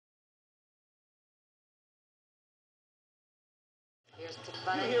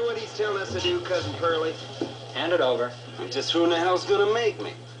You hear what he's telling us to do, Cousin Pearlie? Hand it over. Just who in the hell's gonna make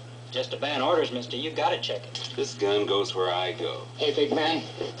me? Just obeying orders, mister. You gotta check it. This gun goes where I go. Hey, big man.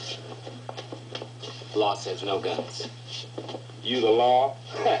 Law says no guns. You the law?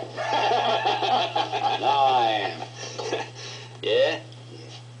 Now I am. Yeah?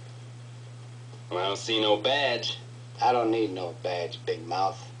 Well, I don't see no badge. I don't need no badge, big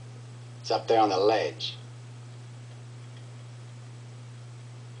mouth. It's up there on the ledge.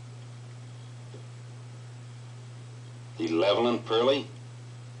 You leveling, Pearlie?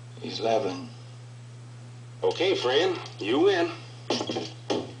 He's leveling. Okay, friend. You win.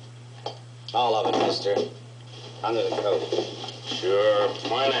 All of it, mister. Under the coat. Sure.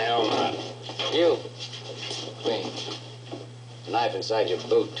 Why the hell not? You. Clean. Knife inside your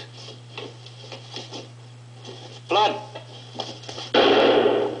boot. Blood!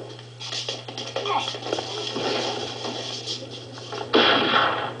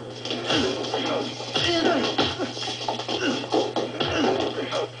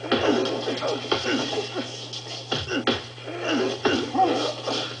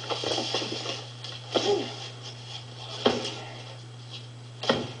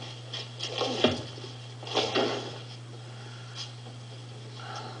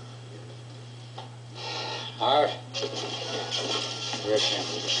 All right. Here's him.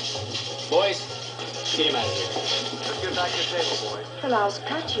 Boys, get him out of here. Let's get back to the table, boys. Palast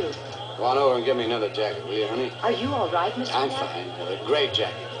cut you. Go on over and give me another jacket, will you, honey? Are you all right, Mr. I'm Palast? fine. A great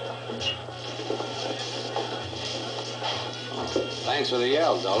jacket. Thanks for the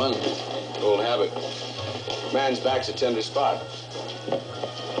yell, Dolan. Old habit. Man's back's a tender spot.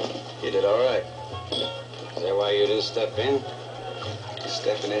 You did all right. Is that why you didn't step in?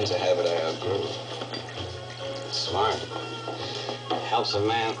 Stepping in's a habit I outgrew. Smart. Helps a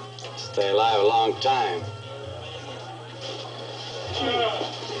man stay alive a long time.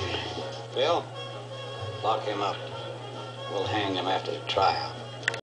 Bill, lock him up. We'll hang him after the trial.